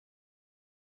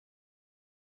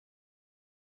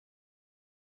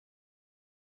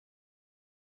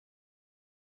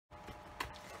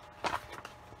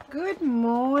Good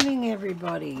morning,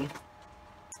 everybody.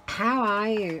 How are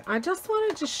you? I just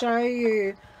wanted to show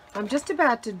you, I'm just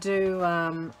about to do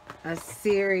a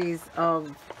series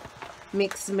of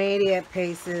mixed media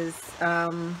pieces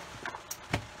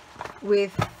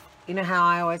with, you know how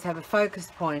I always have a focus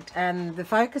point, and the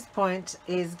focus point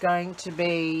is going to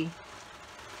be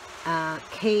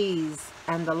keys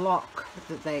and the lock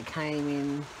that they came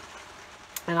in.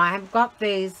 And I have got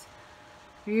these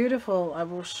beautiful, I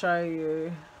will show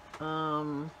you,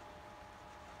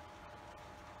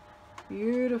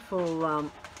 beautiful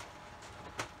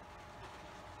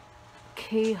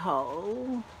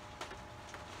keyhole,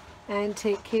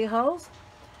 antique keyholes.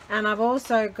 And I've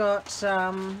also got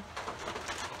some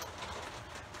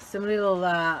little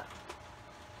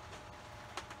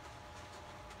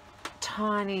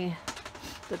tiny,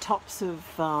 the tops of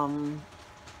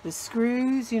the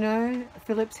screws, you know, a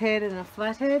Phillips head and a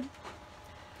flathead.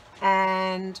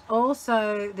 And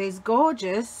also these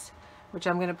gorgeous, which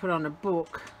I'm going to put on a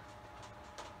book,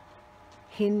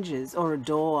 hinges or a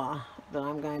door that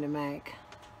I'm going to make.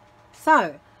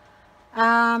 So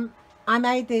I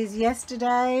made these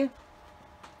yesterday.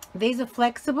 These are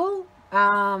flexible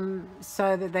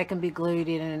so that they can be glued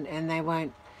in and they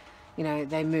won't, you know,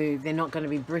 they move. They're not going to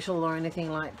be brittle or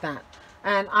anything like that.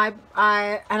 And I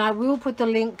will put the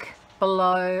link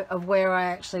below of where I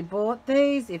actually bought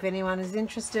these if anyone is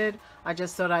interested. I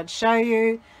just thought I'd show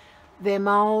you. They're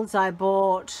molds I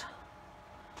bought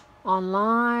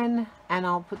online, and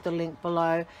I'll put the link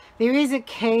below. There is a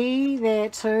key there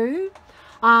too.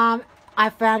 I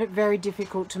found it very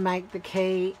difficult to make the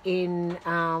key in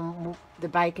the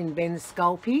Bacon Bend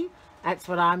SCULPEY. That's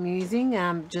what I'm using,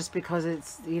 just because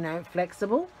it's, you know,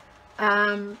 flexible.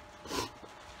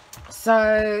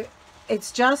 So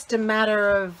it's just a matter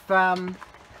of,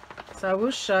 so I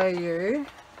will show you.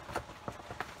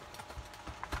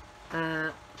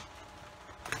 I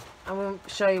will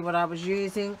show you what I was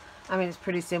using. I mean, it's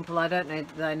pretty simple. I don't know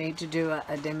that I need to do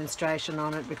a demonstration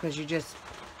on it, because you just,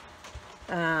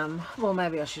 well,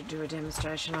 maybe I should do a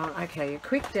demonstration on, okay, a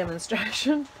quick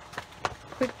demonstration.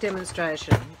 Quick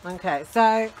demonstration. Okay,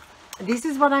 so this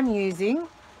is what I'm using.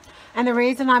 And the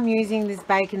reason I'm using this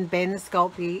Bacon Bend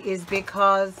SCULPEY is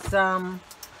because I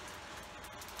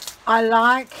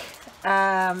like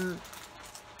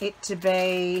it to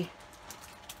be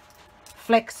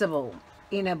flexible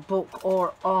in a book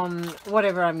or on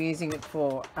whatever I'm using it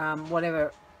for,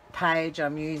 whatever page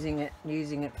I'm using it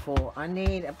for. I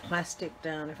need a plastic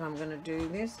down if I'm going to do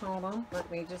this. Hold on,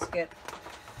 let me just get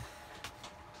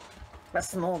a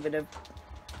small bit of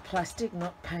plastic,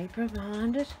 not paper,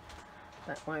 behind it.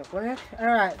 That won't work.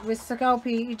 Alright, with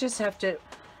SCULPEY you just have to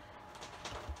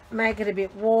make it a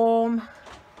bit warm.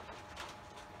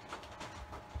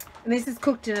 And this is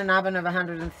cooked in an oven of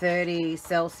 130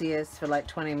 Celsius for like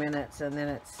 20 minutes, and then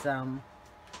it's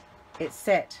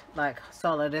set like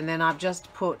solid. And then I've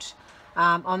just put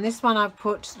on this one I've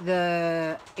put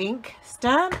the ink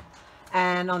stamp,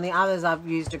 and on the others I've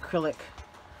used acrylic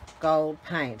gold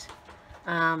paint.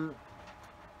 I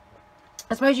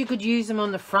suppose you could use them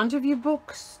on the front of your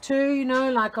books too, you know,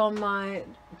 like on my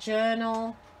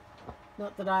journal.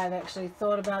 Not that I've actually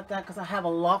thought about that, because I have a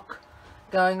lock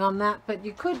going on that, but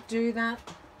you could do that.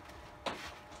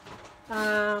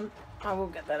 I will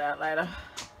get that out later.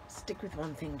 Stick with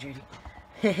one thing, Judy.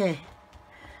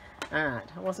 Alright,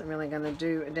 I wasn't really going to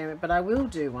do a demo, but I will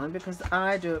do one because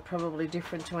I do it probably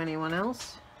different to anyone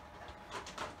else.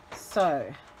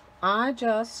 So I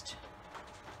just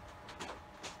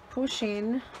push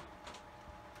in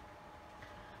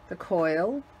the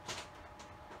coil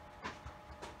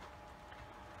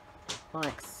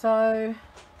like so,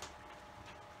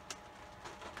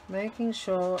 making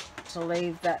sure to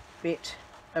leave that bit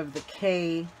of the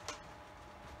key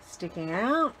sticking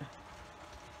out.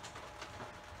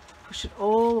 Push it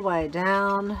all the way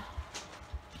down,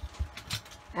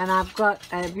 and I've got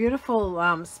a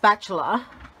beautiful spatula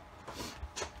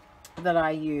that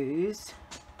I use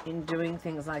in doing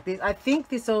things like this. I think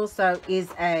this also is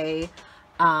a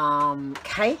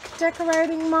cake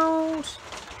decorating mold,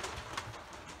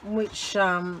 which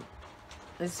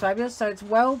is fabulous. So it's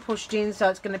well pushed in, so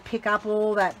it's going to pick up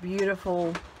all that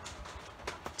beautiful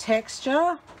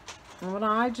texture. And what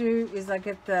I do is I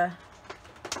get the,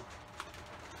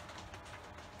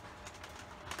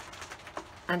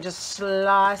 and just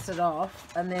slice it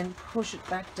off and then push it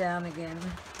back down again.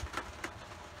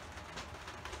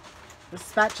 The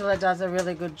spatula does a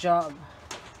really good job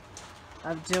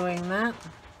of doing that.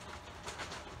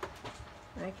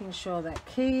 Making sure that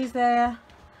key's there.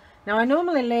 Now I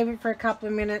normally leave it for a couple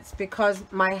of minutes because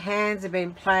my hands have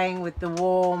been playing with the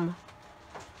warm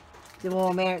the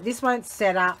warm air. This won't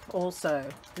set up also.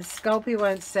 The Sculpey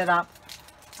won't set up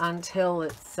until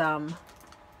it's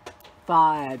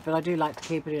fired, but I do like to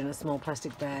keep it in a small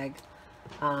plastic bag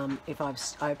if I've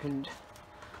opened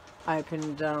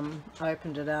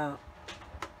it out.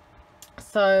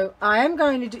 So I am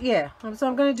going to do, so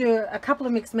I'm going to do a couple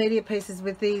of mixed media pieces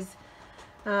with these.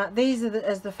 These are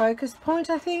as the focus point,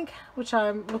 I think, which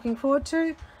I'm looking forward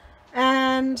to,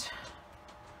 and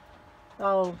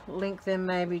I'll link them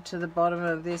maybe to the bottom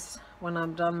of this when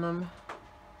I'm done them.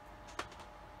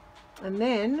 And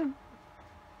then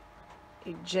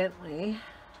you gently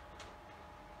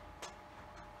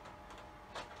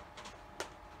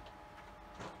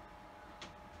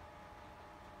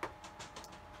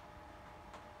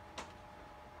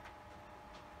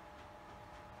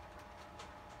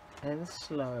and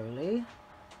slowly.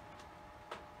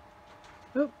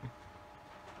 Oop.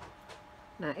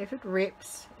 Now if it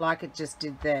rips like it just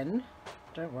did then,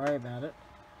 don't worry about it.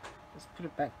 Just put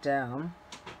it back down.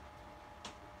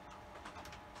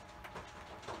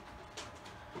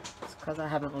 It's because I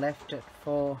haven't left it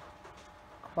for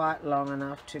quite long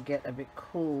enough to get a bit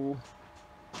cool.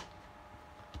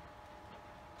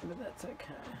 But that's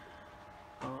okay.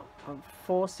 Oh, I'm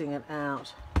forcing it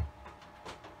out.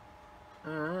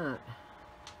 Alright.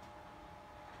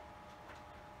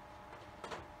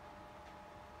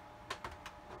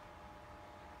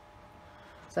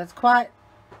 So it's quite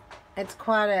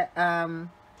a,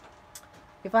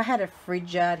 if I had a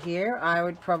fridge out here, I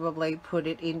would probably put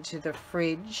it into the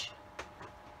fridge,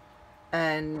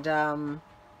 and,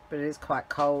 but it is quite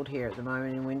cold here at the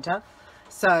moment in winter.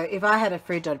 So if I had a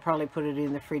fridge, I'd probably put it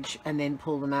in the fridge and then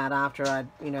pull them out after I'd,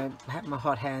 you know, have my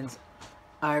hot hands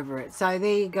over it. So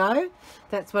there you go.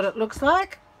 That's what it looks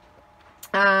like.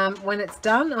 When it's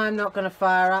done, I'm not going to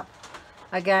fire up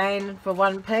again for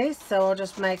one piece, so I'll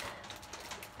just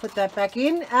put that back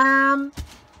in.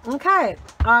 Okay,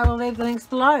 I will leave the links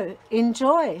below.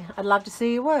 Enjoy. I'd love to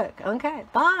see your work. Okay,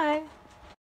 bye.